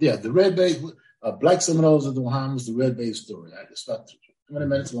the Red Bay, Black Seminoles of the Bahamas, the Red Bay story. It's about 20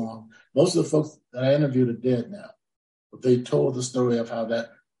 minutes long. Most of the folks that I interviewed are dead now, but they told the story of how that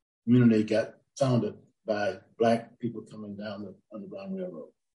community got founded by Black people coming down the Underground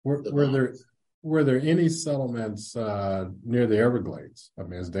Railroad. Were there any settlements near the Everglades? I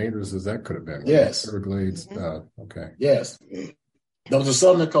mean, as dangerous as that could have been. Yes. Everglades. Mm-hmm. Okay. Yes. There was a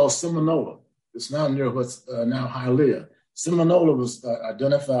settlement called Seminola. It's now near what's now Hialeah. Seminola was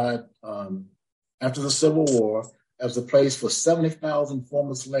identified after the Civil War as a place for 70,000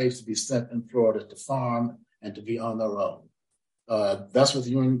 former slaves to be sent in Florida to farm and to be on their own. That's what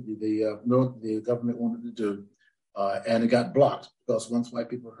the government wanted to do, and it got blocked because once white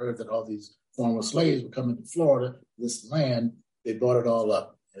people heard that all these former slaves were coming to Florida, this land, they bought it all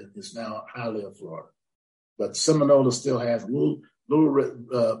up. It's now Hialeah, Florida. But Seminola still has little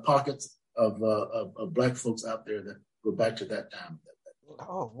pockets of Black folks out there that go back to that time.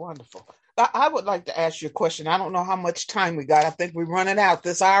 Oh, wonderful. I would like to ask you a question. I don't know how much time we got. I think we're running out.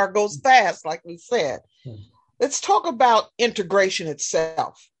 This hour goes fast, like we said. Let's talk about integration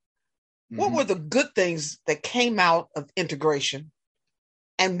itself. Mm-hmm. What were the good things that came out of integration?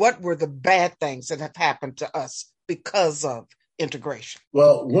 And what were the bad things that have happened to us because of integration?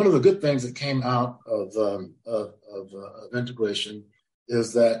 Well, one of the good things that came out of integration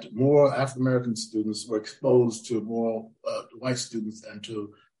is that more African American students were exposed to more white students and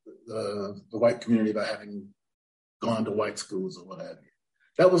to the white community by having gone to white schools or what have you.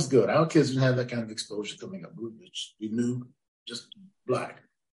 That was good. Our kids didn't have that kind of exposure coming up. We knew just Black.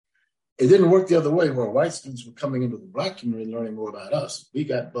 It didn't work the other way, where white students were coming into the Black community learning more about us. We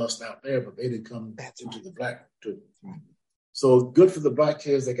got bussed out there, but they didn't come into the Black community. So good for the Black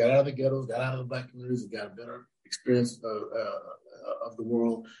kids. They got out of the ghettos, got out of the Black communities, and got a better experience of the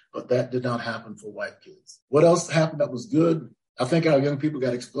world. But that did not happen for white kids. What else happened that was good? I think our young people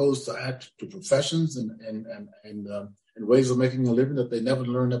got exposed to professions and ways of making a living that they never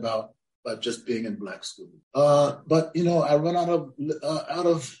learned about by just being in Black school. But I run out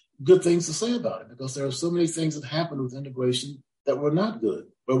of good things to say about it because there are so many things that happened with integration that were not good.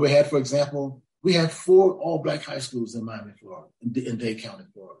 But we had, for example, 4 all-Black high schools in Miami, Florida, in Dade County,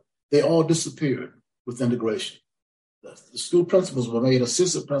 Florida. They all disappeared with integration. The school principals were made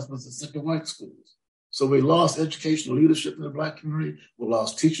assistant principals in 6 white schools. So we lost educational leadership in the Black community. We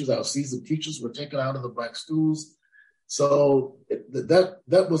lost teachers. Our seasoned teachers were taken out of the Black schools. So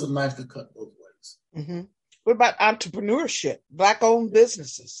that was a knife that cut both ways. Mm-hmm. What about entrepreneurship, Black-owned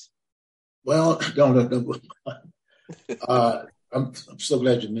businesses? Well, I'm so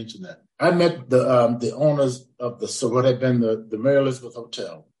glad you mentioned that. I met the owners of what had been the Mary Elizabeth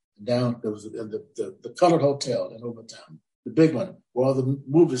Hotel. There was the Colored Hotel in Overtown, the big one, where all the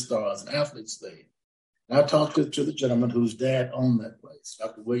movie stars and athletes stayed. And I talked to the gentleman whose dad owned that place,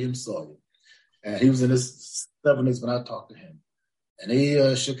 Dr. William Sawyer. And he was in his 70s when I talked to him. And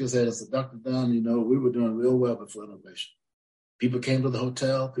he shook his head and said, Dr. Dunn, we were doing real well before integration. People came to the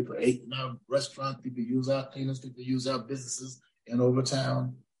hotel, people ate in our restaurant, people used our cleaners, people used our businesses in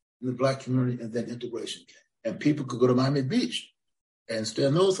Overtown, in the Black community, and then integration came. And people could go to Miami Beach and stay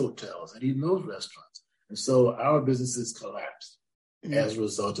in those hotels and eat in those restaurants. And so our businesses collapsed as a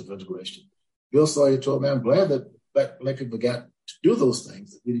result of integration. Bill Sawyer told me, I'm glad that Black people got to do those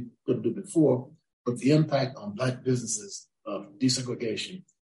things that we couldn't do before, but the impact on Black businesses of desegregation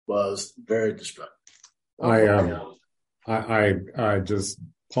was very destructive. I just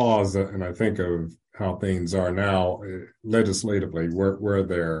pause and I think of how things are now legislatively, where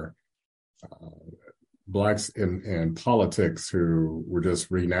there Blacks in politics who were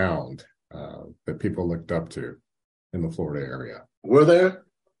just renowned, that people looked up to in the Florida area. Were there?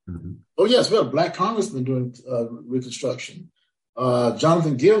 Mm-hmm. Oh, yes, we had a Black congressman doing Reconstruction.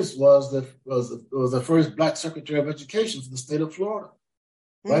 Jonathan Gibbs was the first Black Secretary of Education for the state of Florida.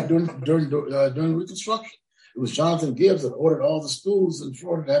 right during Reconstruction. It was Jonathan Gibbs that ordered all the schools in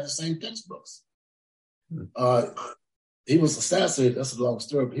Florida to have the same textbooks. He was assassinated. That's a long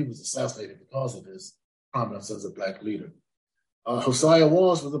story, but he was assassinated because of his prominence as a Black leader. Josiah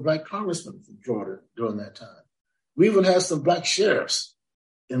Walls was a Black congressman from Florida during that time. We even had some Black sheriffs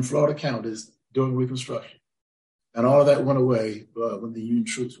in Florida counties during Reconstruction. And all of that went away when the Union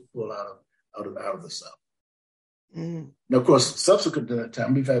troops were pulled out of the South. Mm. Now, of course, subsequent to that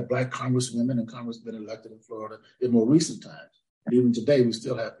time, we've had Black congresswomen and congressmen elected in Florida in more recent times. And even today, we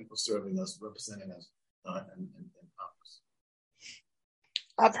still have people serving us, representing us in Congress.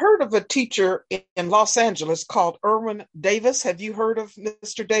 I've heard of a teacher in Los Angeles called Erwin Davis. Have you heard of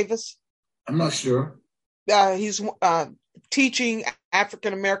Mr. Davis? I'm not sure. He's teaching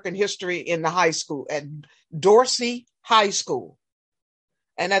African American history in the high school at Dorsey High School,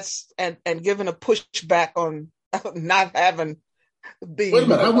 and that's and giving a pushback on not having the. Wait a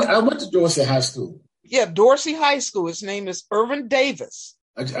minute, I went to Dorsey High School. Yeah, Dorsey High School. His name is Erwin Davis.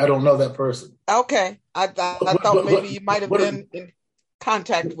 I don't know that person. Okay, I thought maybe you might have been in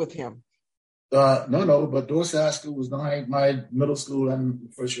contact with him. No, but Dorsey High School was my middle school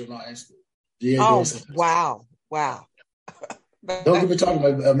and first year of my high school. Oh, wow. Don't get me talking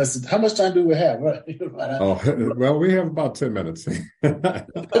about Mr. How much time do we have? Well, we have about 10 minutes.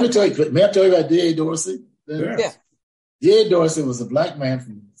 Let me tell you, may I tell you about D.A. Dorsey? Yeah. D.A. Dorsey was a Black man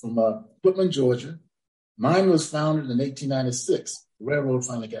from Whitman, Georgia. Mine was founded in 1896. The railroad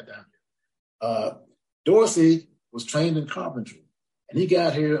finally got down here. Dorsey was trained in carpentry, and he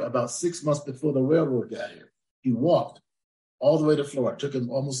got here about 6 months before the railroad got here. He walked all the way to Florida. It took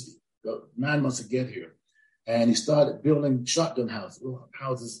him almost 9 months to get here. And he started building shotgun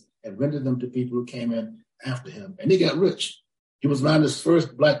houses and rented them to people who came in after him. And he got rich. He was Miami's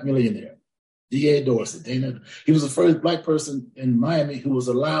first Black millionaire, D.A. Dorsey. He was the first Black person in Miami who was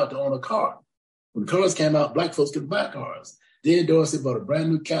allowed to own a car. When cars came out, Black folks could buy cars. D.A. Dorsey bought a brand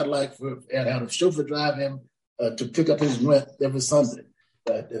new Cadillac and had a chauffeur drive him to pick up his rent every Sunday.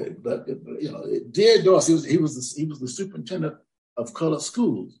 D.A. Dorsey, he was the superintendent of colored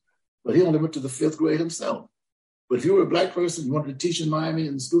schools, but he only went to the 5th grade himself. But if you were a Black person, you wanted to teach in Miami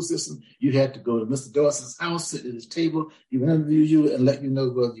in the school system, you had to go to Mr. Dorsey's house, sit at his table, he would interview you and let you know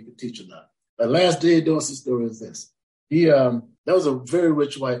whether you could teach or not. The last D.A. Dorsey story is this. There was a very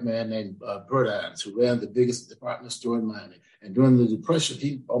rich white man named Bert Irons who ran the biggest department store in Miami. And during the Depression,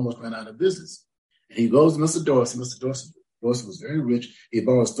 he almost ran out of business. And he goes to Mr. Dorsey. Mr. Dorsey was very rich. He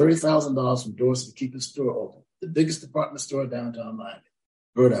borrows $30,000 from Dorsey to keep his store open, the biggest department store downtown Miami.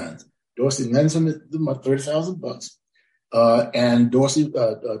 Bert Irons. Dorsey lends him the $30,000, and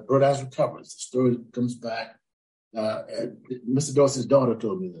Bert Irons recovers. The story comes back. Mr. Dorsey's daughter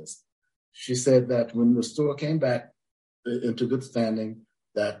told me this. She said that when the store came back into good standing,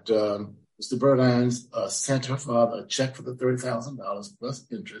 that Mr. Bert Irons sent her father a check for the $30,000 plus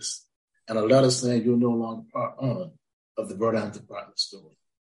interest and a letter saying you're no longer part owner of the Bert Irons department store.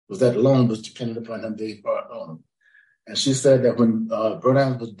 It was that loan was dependent upon him being part owner. And she said that when Bert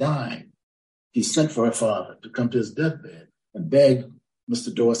Irons was dying, he sent for her father to come to his deathbed and begged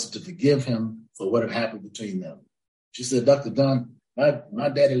Mr. Dorsey to forgive him for what had happened between them. She said, Dr. Dunn, my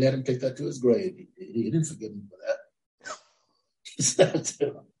daddy let him take that to his grave. He didn't forgive him for that.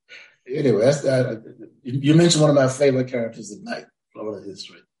 Anyway, you mentioned one of my favorite characters at night, Florida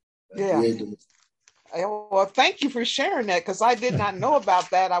history. Yeah. Well, thank you for sharing that, because I did not know about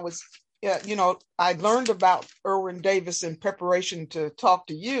that. I learned about Erwin Davis in preparation to talk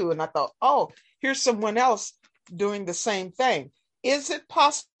to you, and I thought, oh, here's someone else doing the same thing. Is it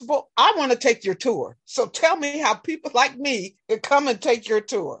possible? I want to take your tour. So tell me how people like me can come and take your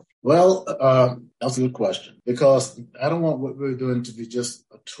tour. Well, that's a good question, because I don't want what we're doing to be just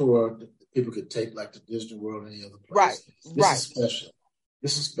a tour that people could take like to Disney World or any other place. Right.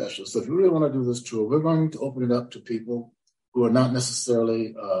 This is special. So if you really want to do this tour, we're going to open it up to people who are not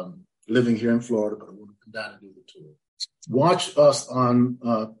necessarily living here in Florida, but want to come down and do the tour. Watch us on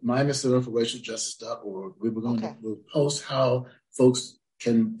Miami Center for Racial Justice.org. We'll post how folks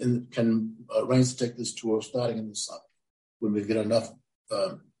can arrange to take this tour starting in the summer when we get enough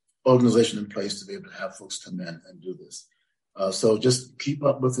organization in place to be able to have folks come in and do this. So just keep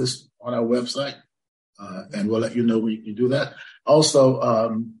up with this on our website, and we'll let you know when you can do that. Also,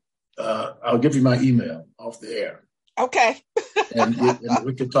 I'll give you my email off the air. Okay. and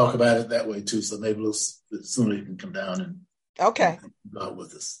we can talk about it that way too. So maybe a little sooner you can come down and go out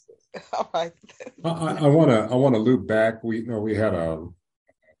with us. All right. I want to loop back. We had a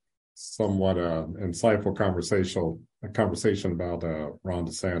somewhat insightful conversation about Ron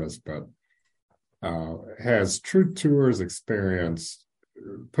DeSantis, but has True Tours experienced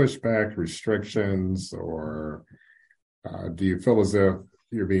pushback, restrictions, or do you feel as if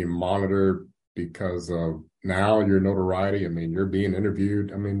you're being monitored because of now your notoriety? I mean, you're being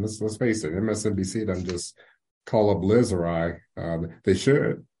interviewed. I mean, let's face it, MSNBC doesn't just call up Liz or I. They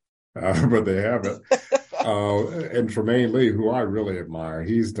should, but they haven't. And Tremaine Lee, who I really admire,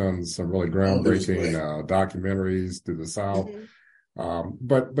 he's done some really groundbreaking documentaries through the South.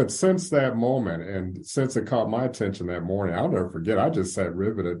 But since that moment, and since it caught my attention that morning, I'll never forget, I just sat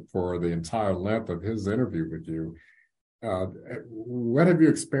riveted for the entire length of his interview with you. What have you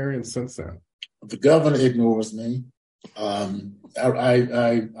experienced since then? The governor ignores me. I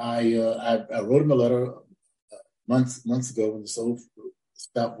wrote him a letter months ago when the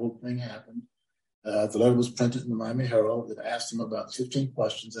stop vote thing happened. The letter was printed in the Miami Herald. It asked him about 15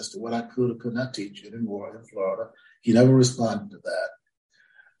 questions as to what I could or could not teach in Florida. He never responded to that.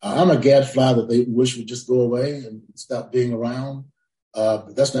 I'm a gadfly that they wish would just go away and stop being around,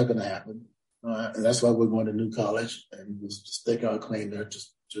 but that's not going to happen. And that's why we're going to New College, and we'll stake our claim there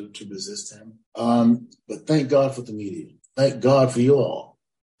to resist him. But thank God for the media. Thank God for you all.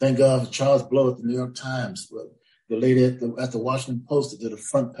 Thank God for Charles Blow at the New York Times, the lady at the Washington Post that did a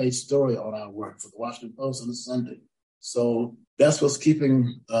front page story on our work for the Washington Post on a Sunday. So that's what's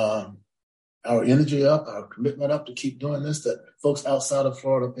keeping our energy up, our commitment up to keep doing this, that folks outside of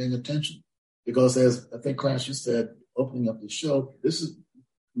Florida are paying attention. Because as I think, Clarence, you said, opening up the show, this is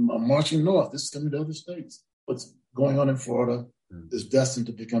marching north. This is coming to other states. What's going on in Florida is destined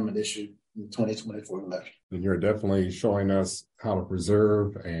to become an issue in the 2024 election. And you're definitely showing us how to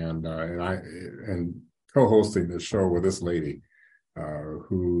preserve and co-hosting this show with this lady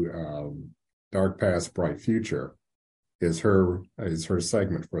who Dark Past, Bright Future is her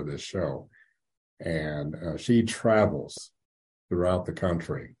segment for this show. And she travels throughout the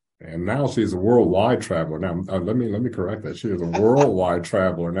country. And now she's a worldwide traveler. Now, let me correct that. She is a worldwide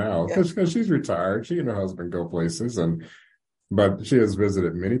traveler now because she's retired. She and her husband go places, but she has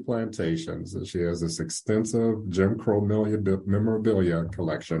visited many plantations, and she has this extensive Jim Crow memorabilia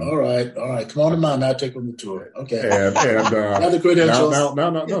collection. All right. Come on to mine. I'll take them to tour. Okay. And the credentials.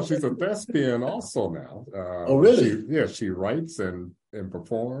 No. She's a thespian also now. Oh, really? She writes and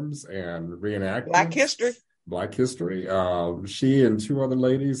performs and reenacts Black history. She and two other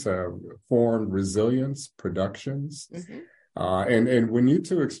ladies have formed Resilience Productions. Mm-hmm. And when you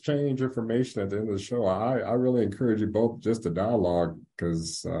two exchange information at the end of the show, I really encourage you both just to dialogue,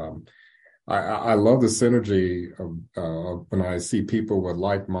 because I love the synergy of when I see people with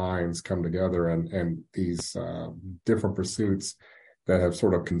like minds come together and these different pursuits that have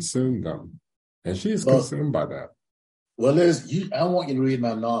sort of consumed them. And she's consumed by that. Well, Liz, I want you to read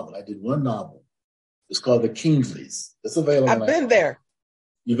my novel. I did one novel. It's called The Kingsleys. It's available. I've been there.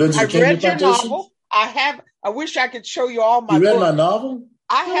 You've been to the Kingsley Plantation? I read your novel. I have. I wish I could show you all my books. You read books. my novel?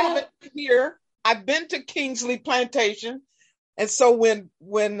 I have it here. I've been to Kingsley Plantation. And so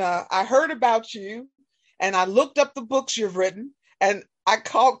when I heard about you and I looked up the books you've written, and I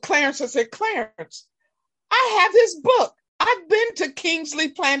called Clarence, I said, Clarence, I have his book. I've been to Kingsley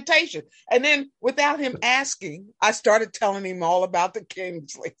Plantation. And then without him asking, I started telling him all about the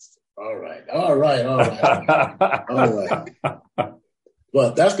Kingsleys. All right.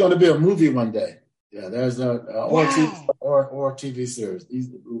 Well, that's going to be a movie one day. Yeah, there's or TV series. These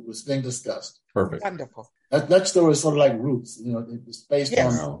was being discussed. Perfect. Wonderful. That story is sort of like Roots. It's based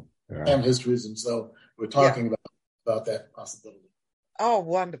on family histories, and so we're talking about that possibility. Oh,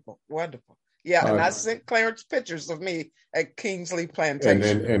 wonderful. Yeah, and I sent Clarence pictures of me at Kingsley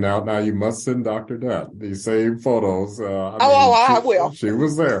Plantation. And now you must send Dr. Dunn these same photos. I will. She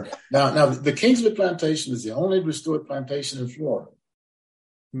was there. Now the Kingsley Plantation is the only restored plantation in Florida.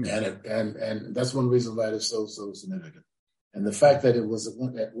 And that's one reason why it is so significant. And the fact that it was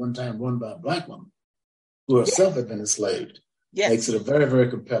at one time run by a Black woman who herself had been enslaved makes it a very, very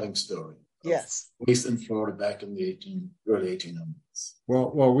compelling story. Yes. Race in Florida back in the early 1800s.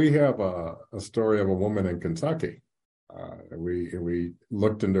 Well, we have a story of a woman in Kentucky. We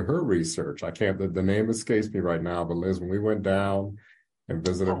looked into her research. The name escapes me right now, but Liz, when we went down and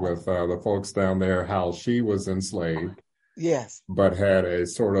visited with the folks down there, how she was enslaved. Yes. But had a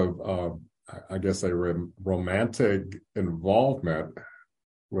sort of, I guess, a romantic involvement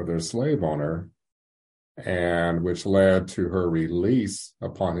with her slave owner, and which led to her release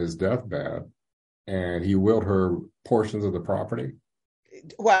upon his deathbed. And he willed her portions of the property.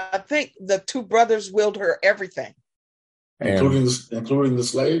 Well, I think the two brothers willed her everything. Including the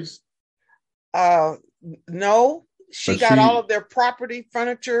slaves? No. She got all of their property,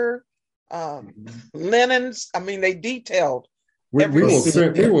 furniture, linens. I mean, they detailed We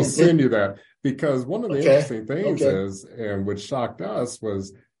will send you that, because one of the interesting things is, and which shocked us,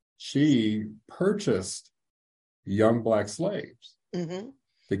 was she purchased young Black slaves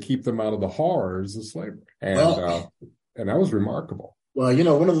to keep them out of the horrors of slavery. And that was remarkable. Well,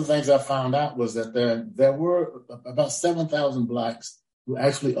 one of the things I found out was that there were about 7,000 Blacks who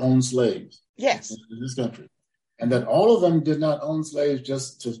actually owned slaves. Yes. In this country. And that all of them did not own slaves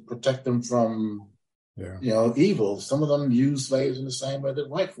just to protect them from evil. Some of them used slaves in the same way that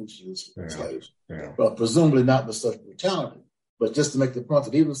white folks used slaves. Yeah. Well, presumably not with such brutality, but just to make the point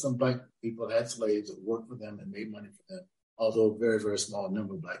that even some Black people had slaves that worked for them and made money for them, although a very, very small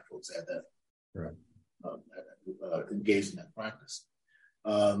number of Black folks had that, engaged in that practice.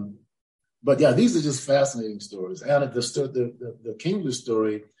 But yeah, these are just fascinating stories. And the Kingsley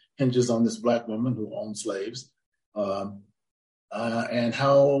story hinges on this Black woman who owned slaves, and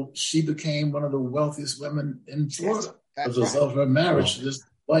how she became one of the wealthiest women in Florida as a result of her marriage to this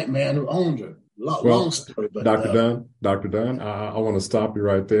white man who owned her. Long story. But, Dr. Dunn, I want to stop you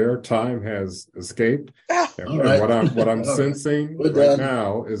right there. Time has escaped. And what I'm sensing right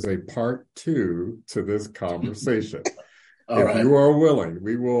now is a part 2 to this conversation. If you are willing,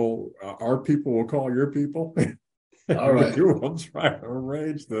 we will. Our people will call your people. All right, we will try to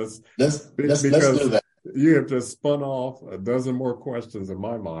arrange this. Let's do that. You have just spun off a dozen more questions in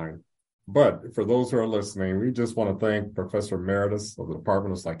my mind. But for those who are listening, we just want to thank Professor Emeritus of the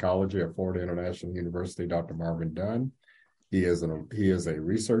Department of Psychology at Florida International University, Dr. Marvin Dunn. He is a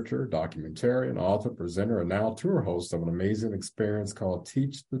researcher, documentarian, author, presenter, and now tour host of an amazing experience called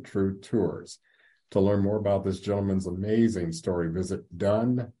Teach the Truth Tours. To learn more about this gentleman's amazing story, visit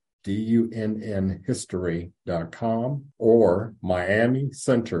Dunn, DUNN history.com or Miami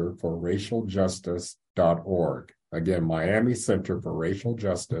Center for Racial Justice.org. Again, Miami Center for Racial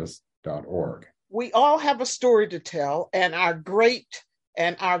Justice.org. We all have a story to tell, and our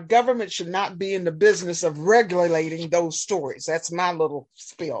government should not be in the business of regulating those stories. That's my little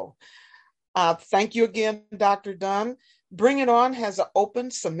spiel. Thank you again, Dr. Dunn. Bring It On has an open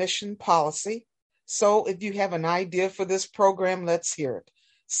submission policy. So if you have an idea for this program, let's hear it.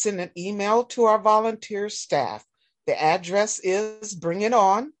 Send an email to our volunteer staff. The address is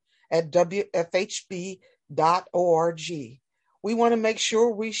bringiton@wfhb.org. We want to make sure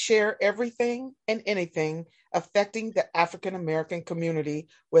we share everything and anything affecting the African American community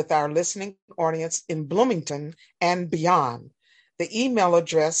with our listening audience in Bloomington and beyond. The email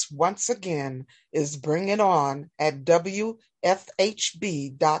address, once again, is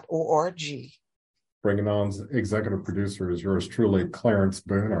bringiton@wfhb.org. Bring It On's executive producer is yours truly, Clarence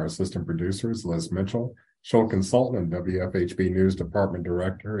Boone. Our assistant producer is Liz Mitchell. Show consultant and WFHB News Department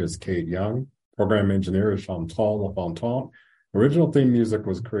Director is Kate Young. Program engineer is Chantal LaFontant. Original theme music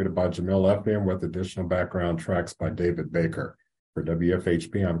was created by Jamil Effian with additional background tracks by David Baker. For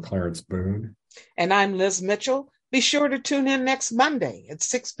WFHB, I'm Clarence Boone. And I'm Liz Mitchell. Be sure to tune in next Monday at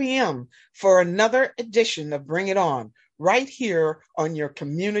 6 p.m. for another edition of Bring It On, right here on your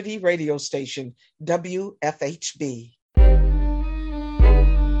community radio station, WFHB.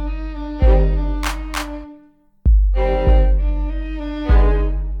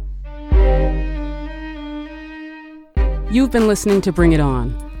 You've been listening to Bring It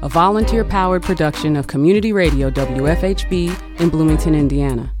On, a volunteer-powered production of Community Radio WFHB in Bloomington,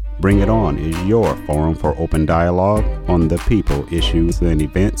 Indiana. Bring It On is your forum for open dialogue on the people, issues, and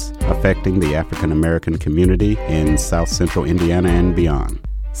events affecting the African American community in South Central Indiana and beyond.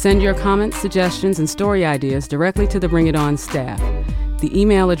 Send your comments, suggestions, and story ideas directly to the Bring It On staff. The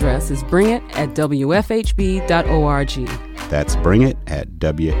email address is bringit@wfhb.org. That's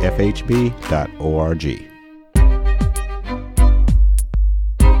bringit@wfhb.org.